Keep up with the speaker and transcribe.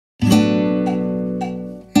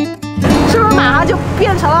是不是马上就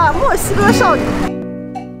变成了墨西哥少女？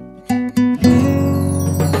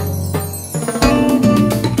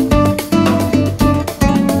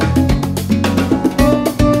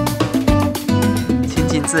亲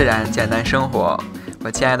近自然，简单生活。我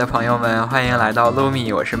亲爱的朋友们，欢迎来到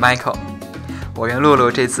Lumi， 我是 Michael。我跟露露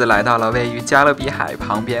这次来到了位于加勒比海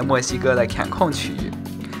旁边墨西哥的坎昆区域。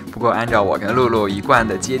不过，按照我跟露露一贯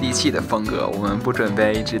的接地气的风格，我们不准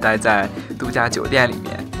备一直待在度假酒店里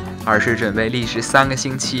面，而是准备历时3个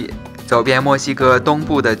星期，走遍墨西哥东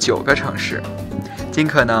部的9个城市，尽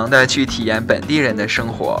可能的去体验本地人的生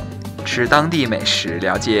活，吃当地美食，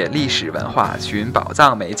了解历史文化，寻宝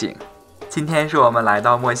藏美景。今天是我们来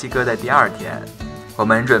到墨西哥的第2天，我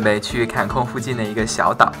们准备去坎昆附近的一个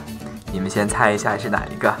小岛，你们先猜一下是哪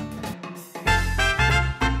一个？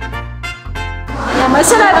我们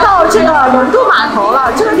现在到这个轮渡码头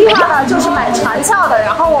了，这个地方呢就是买船票的，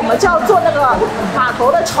然后我们就要坐那个码头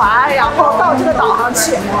的船，然后到这个岛上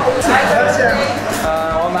去。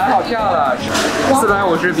我买好票了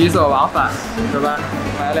，450比索往返，是吧？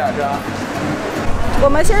买了2张。我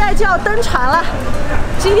们现在就要登船了，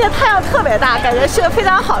今天太阳特别大，感觉是个非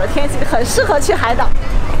常好的天气，很适合去海岛。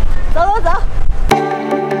走走走。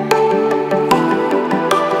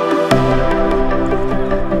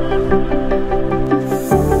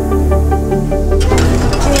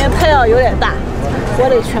太阳有点大，我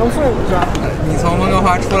得全副武装。你从温哥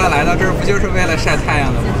华出来到这儿，不就是为了晒太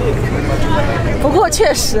阳的吗？不过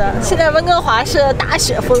确实，现在温哥华是大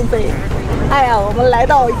雪纷飞。哎呀，我们来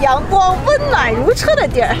到阳光温暖如初的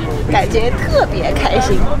地儿，感觉特别开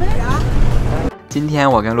心。今天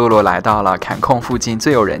我跟露露来到了坎昆附近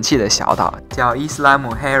最有人气的小岛，叫 Isla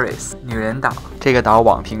Mujeres 女人岛。这个岛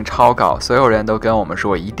网评超高，所有人都跟我们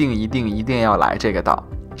说一定要来这个岛。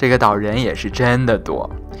这个岛人也是真的多。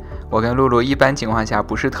我跟露露一般情况下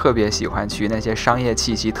不是特别喜欢去那些商业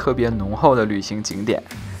气息特别浓厚的旅行景点，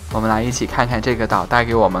我们来一起看看这个岛带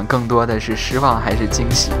给我们更多的是失望还是惊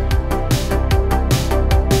喜。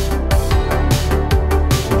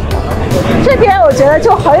这边我觉得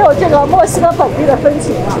就很有这个墨西哥本地的风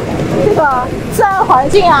情了，这个自然环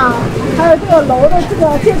境啊，还有这个楼的这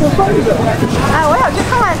个建筑风格。哎，我想去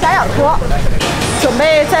看看夹脚拖，准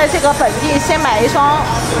备在这个本地先买一双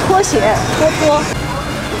拖鞋拖。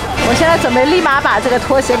我现在准备立马把这个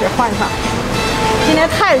拖鞋给换上，今天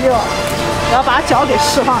太热了，我要把脚给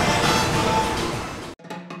释放一下。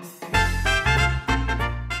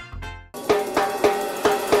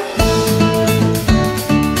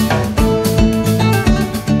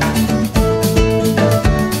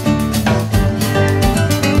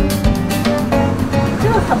这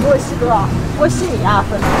个很墨西哥，波西米亚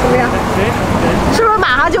风，怎么样？是不是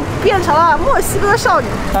马上就变成了墨西哥少女？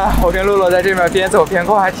啊，我跟露露在这边边走边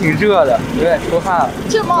逛，还挺热的，有点出汗了。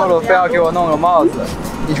这帽子，露露非要给我弄个帽子，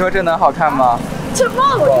你说这能好看吗？这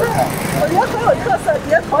帽子我觉得很有特色，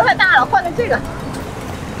你的头太大了，换个这个。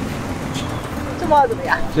这帽子怎么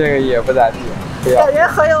样？这个也不咋地，感觉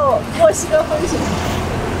很有墨西哥风情。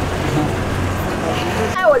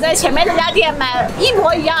哎，我在前面这家店买一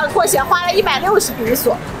模一样的拖鞋，花了160比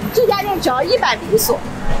索，这家店只要100比索。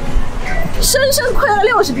深深亏了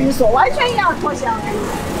60比索，完全一样的拖鞋，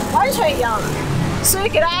完全一样的。所以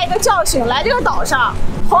给大家一个教训：来这个岛上，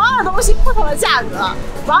同样的东西不同的价格，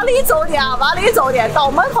往里走点啊，往里走点。岛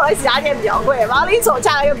门口的几家店比较贵，往里走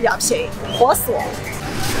价格又比较便宜，活死我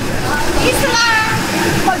！Isla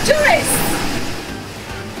Mujeres，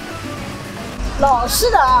 老式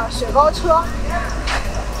的雪糕车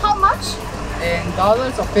 ，How much? In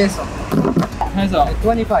dollars or peso? Peso.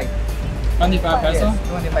 25. 25 peso.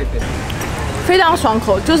 25 peso. 非常爽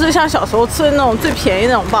口，就是像小时候吃的那种最便宜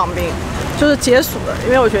那种棒冰，就是解暑的。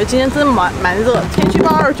因为我觉得今天真的蛮热，天气预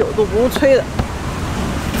报29度，不是吹的。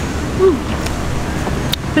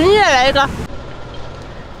冰叶来一个。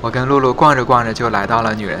我跟露露逛着逛着就来到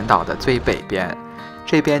了女人岛的最北边，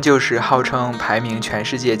这边就是号称排名全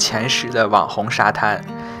世界前10的网红沙滩，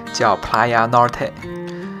叫 Playa Norte。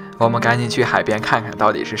我们赶紧去海边看看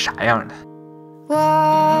到底是啥样的。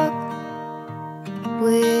Walk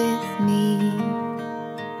with me。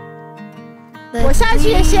我下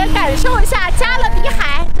去先感受一下加勒比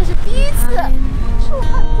海，这是第一次触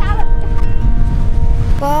碰加勒比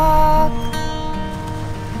海。Walk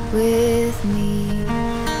with me.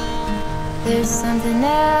 There's something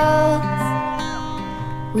else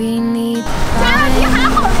we need to find. 加勒比海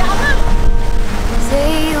好凉啊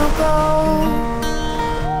Say you'll go,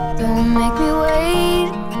 don't make me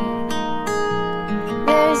wait.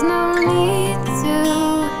 There's no need to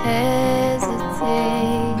hesitate.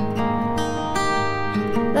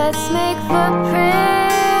 Let's make footprints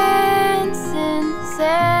in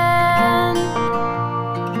sand.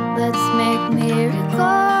 Let's make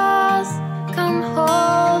miracles, come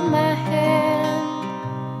hold my hand.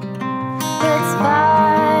 Let's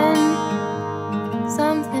find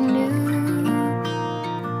something new,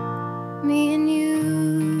 me and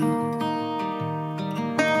you.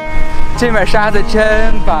 这面沙子真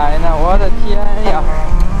白呢，我的天呀！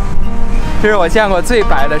这是我见过最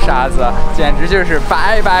白的沙子，简直就是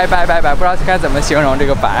白，不知道该怎么形容这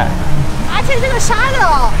个白。而且这个沙子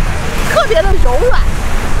哦，特别的柔软，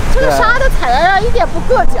这个沙子踩在上一点不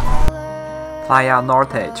硌脚。Playa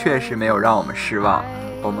Norte 确实没有让我们失望，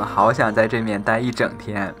我们好想在这面待一整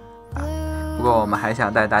天。不过我们还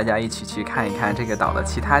想带大家一起去看一看这个岛的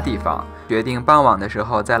其他地方，决定傍晚的时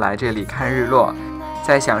候再来这里看日落，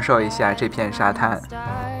再享受一下这片沙滩。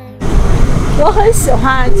我很喜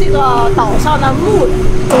欢这个岛上的木林，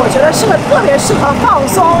我觉得是个特别适合放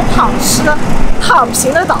松、躺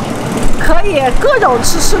平的岛，可以各种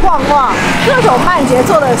吃逛逛，各种慢节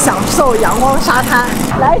奏的享受阳光沙滩。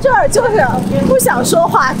来这儿就是不想说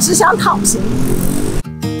话，只想躺平。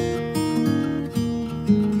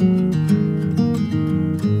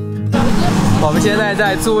我们现在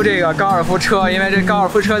在租这个高尔夫车，因为这高尔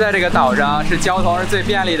夫车在这个岛上是交通是最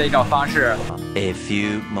便利的一种方式。A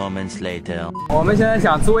few moments later， 我们现在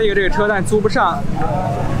想租一个这个车，但租不上，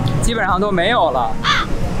基本上都没有了。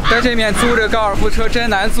在这面租这高尔夫车真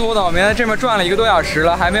难租的，我们在这边转了1个多小时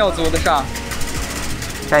了，还没有租得上。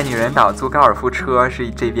在女人岛租高尔夫车是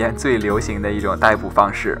这边最流行的一种代步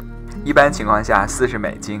方式，一般情况下40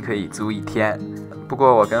美金可以租1天。不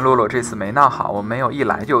过我跟露露这次没闹好，我们没有一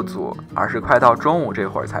来就租，而是快到中午这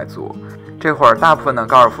会儿才租。这会儿大部分的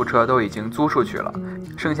高尔夫车都已经租出去了，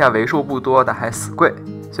剩下为数不多的还死贵。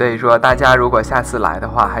所以说大家如果下次来的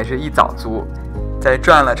话，还是一早租。在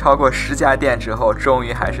转了超过10家店之后，终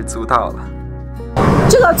于还是租到了。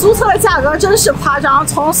这个租车的价格真是夸张，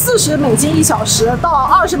从40美金1小时到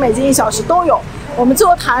20美金1小时都有。我们最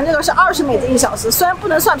后谈这个是20美金1小时，虽然不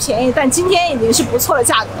能算便宜，但今天已经是不错的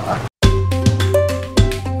价格了。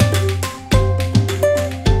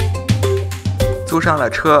租上了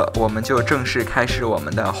车，我们就正式开始我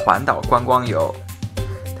们的环岛观光游，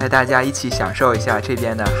带大家一起享受一下这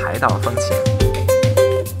边的海岛风情。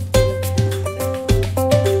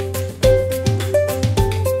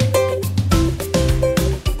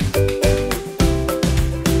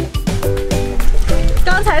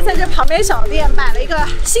刚才在这旁边小店买了一个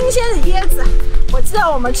新鲜的椰子，我记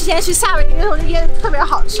得我们之前去夏威夷的时候，这椰子特别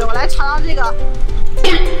好吃。我来尝尝这个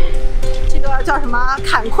叫什么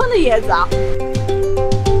坎昆的椰子啊。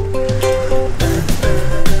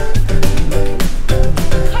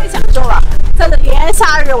太享受了，在这炎炎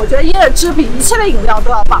夏日，我觉得椰子汁比一切的饮料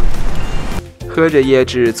都要棒。喝着椰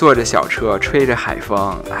汁，坐着小车，吹着海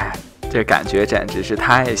风，哎，这感觉简直是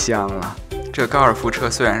太香了。这高尔夫车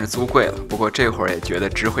虽然是租贵了，不过这会儿也觉得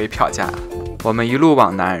值回票价了。我们一路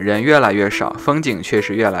往南，人越来越少，风景却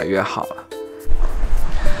是越来越好了。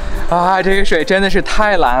啊，这个水真的是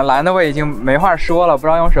太蓝了，蓝的我已经没话说了，不知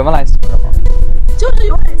道用什么来形容。就是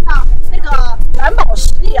有点像那个蓝宝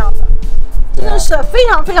石一样的，真的是非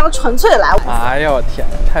常非常纯粹的蓝。哎呦我天，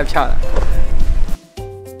太漂亮了！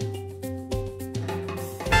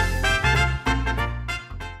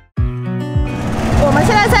我们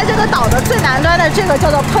现在在这个岛的最南端的这个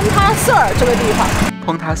叫做Punta这个地方。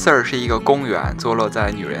Punta是一个公园，坐落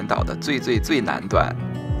在女人岛的最南端。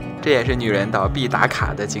这也是女人岛必打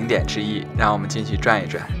卡的景点之一，让我们进去转一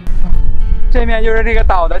转。这面就是这个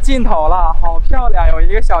岛的尽头了，好漂亮，有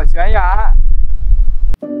一个小悬崖。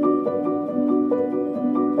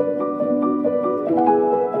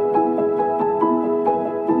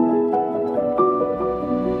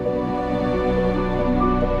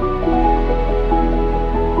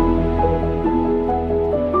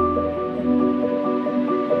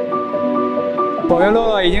我跟洛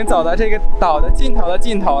洛已经走到这个岛的尽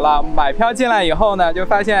头了。买票进来以后呢，就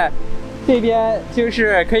发现这边就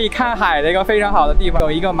是可以看海的一个非常好的地方，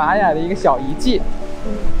有一个玛雅的一个小遗迹，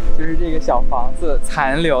就是这个小房子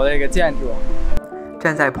残留的这个建筑。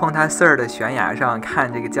站在Punta的悬崖上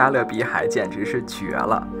看这个加勒比海，简直是绝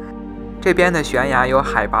了。这边的悬崖有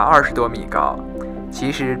海拔20多米高，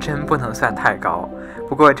其实真不能算太高。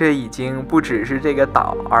不过这已经不只是这个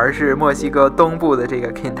岛，而是墨西哥东部的这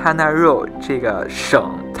个 Quintana Roo 这个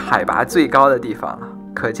省海拔最高的地方了，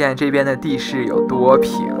可见这边的地势有多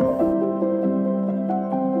平。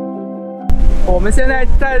我们现在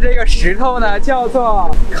在这个石头呢，叫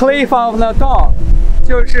做 Cliff of the Dawn，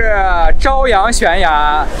 就是朝阳悬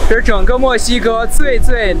崖，这是整个墨西哥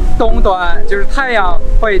最东端，就是太阳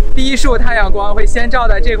会第一束太阳光会先照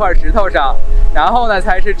在这块石头上，然后呢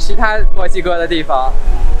才是其他墨西哥的地方。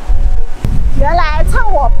原来趁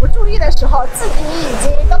我不注意的时候，自己已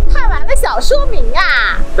经都看完了小说。说明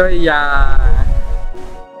啊。对呀。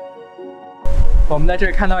我们在这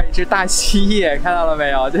儿看到一只大蜥蜴，看到了没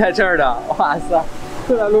有？就在这儿的，哇塞，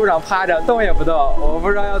就在路上趴着，动也不动。我不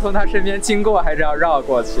知道要从它身边经过，还是要绕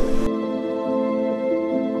过去。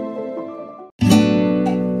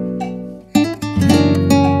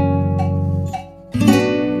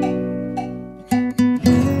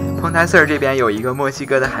Punta 这边有一个墨西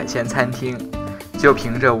哥的海鲜餐厅，就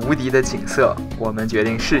凭着无敌的景色，我们决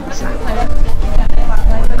定试一下。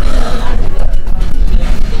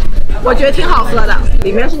我觉得挺好喝的，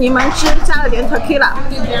里面是柠檬汁，加了点 tequila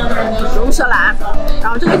龙舌兰，然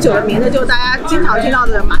后这个酒的名字就是大家经常听到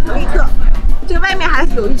的玛格丽特。这个外面还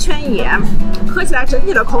有一圈盐，喝起来整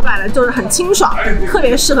体的口感呢就是很清爽，特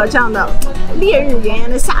别适合这样的烈日炎炎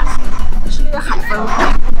的夏天吃海风。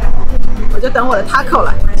我就等我的 taco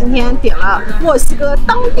了，今天点了墨西哥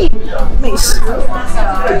当地美食，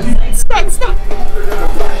期待期待。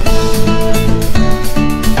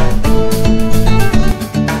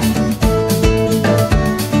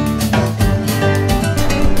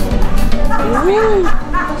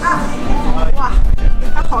哇，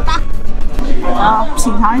它好大！然后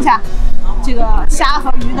品尝一下这个虾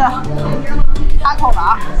和鱼的 taco 了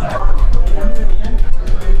啊。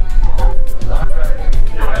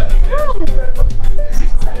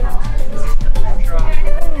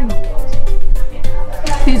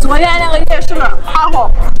比昨天那个夜市的 taco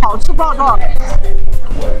好吃不知道多少倍。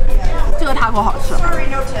这个 taco 好吃。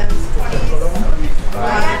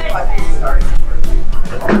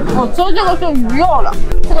我吃这个是鱼肉了，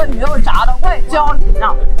这个鱼肉炸的外焦里嫩，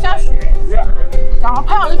像鳕鱼，然后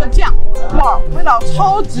配上这个酱，哇，味道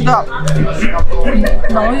超级的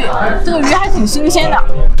浓郁。这个鱼还挺新鲜的，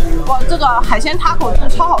哇，这个海鲜 taco 真的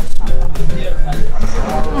超好吃。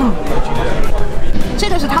这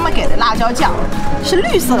个是他们给的辣椒酱，是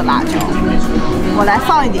绿色的辣椒。我来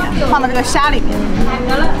放一点，放到这个虾里面，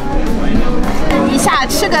一下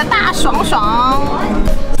吃个大爽爽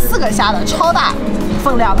，4个虾的超大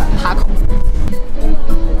分量的taco。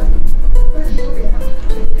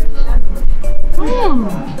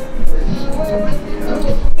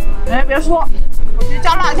哎，别说，我觉得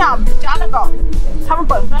加辣酱比加那个他们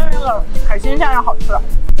本身那个海鲜酱要好吃。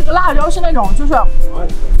这个辣椒是那种就是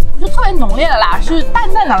不是特别浓烈的辣，是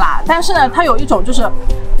淡淡的辣，但是呢，它有一种就是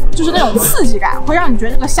那种刺激感，会让你觉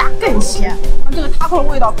得这个虾更鲜，让这个taco的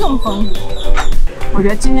味道更丰富。我觉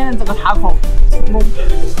得今天的这个taco成功。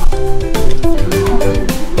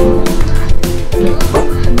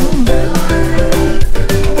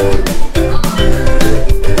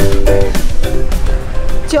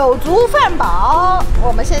酒足饭饱，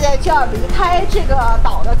我们现在就要离开这个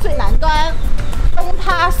岛的最南端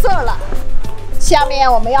Punta了。下面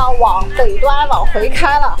我们要往北端往回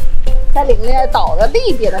开了，再领略岛的另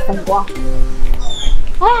一边的风光。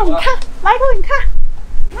哎呀，你看，Michael，你看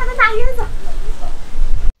那大椰子。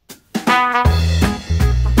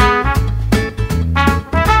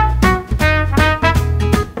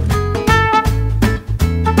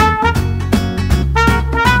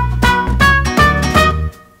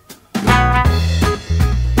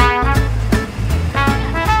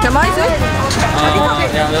什么意思？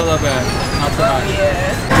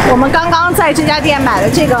我们刚刚在这家店买了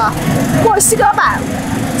这个墨西哥版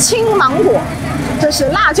青芒果，这是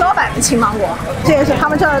辣椒版的青芒果，这也是他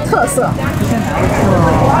们这儿的特色。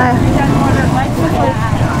哎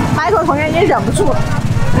，Michael 同学已经忍不住了，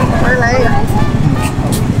我来一个。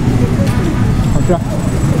好吃。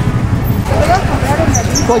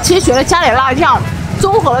我其实觉得加点辣酱，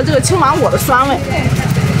综合了这个青芒果的酸味。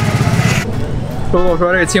如果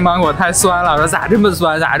说这个青芒果太酸了，说咋这么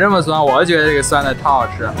酸，咋这么酸，我就觉得这个酸的超好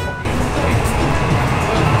吃。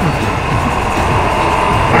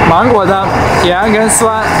芒果的甜跟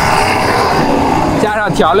酸，加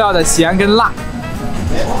上调料的咸跟辣，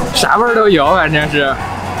啥味儿都有，反正是。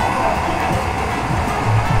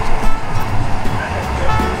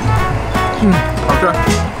好吃。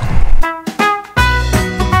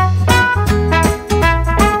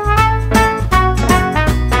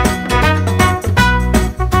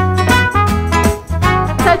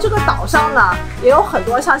这个岛上呢，也有很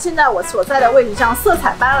多像现在我所在的位置上色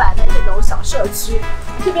彩斑斓的这种小社区。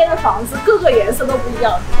这边的房子各个颜色都不一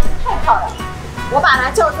样，太漂亮了。我把它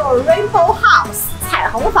叫做 Rainbow House 彩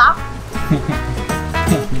虹房。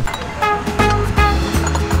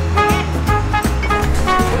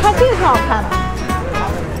看这个挺好看的，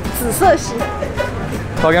紫色系。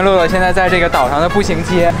我跟露露现在在这个岛上的步行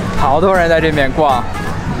街，好多人在这边逛，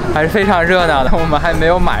还是非常热闹的。我们还没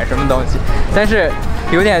有买什么东西，但是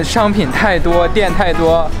有点商品太多，店太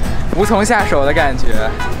多，无从下手的感觉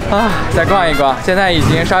啊！再逛一逛，现在已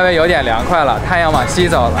经稍微有点凉快了，太阳往西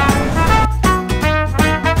走了。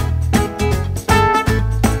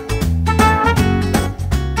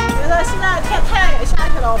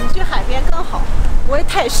会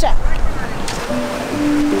太晒。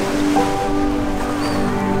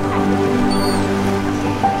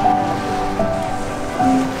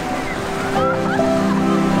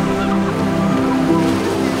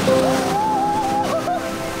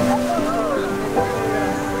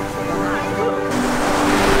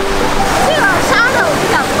这个沙呢，我跟你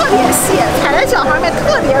讲特别细，踩在脚上面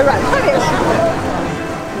特别软，特别舒服。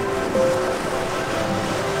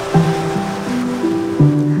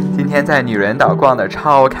今天在女人岛逛的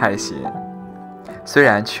超开心，虽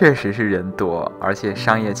然确实是人多，而且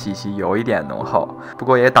商业气息有一点浓厚，不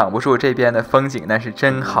过也挡不住这边的风景那是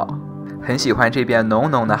真好，很喜欢这边浓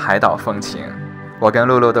浓的海岛风情。我跟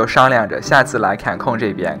露露都商量着，下次来坎昆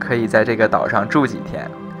这边可以在这个岛上住几天。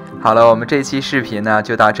好了，我们这期视频呢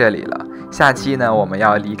就到这里了，下期呢我们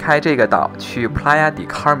要离开这个岛去 Playa de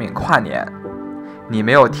Carmen 跨年。你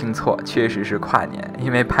没有听错，确实是跨年，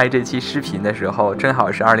因为拍这期视频的时候正好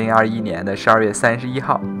是2021年的12月31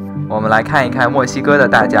号。我们来看一看墨西哥的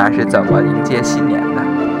大家是怎么迎接新年的。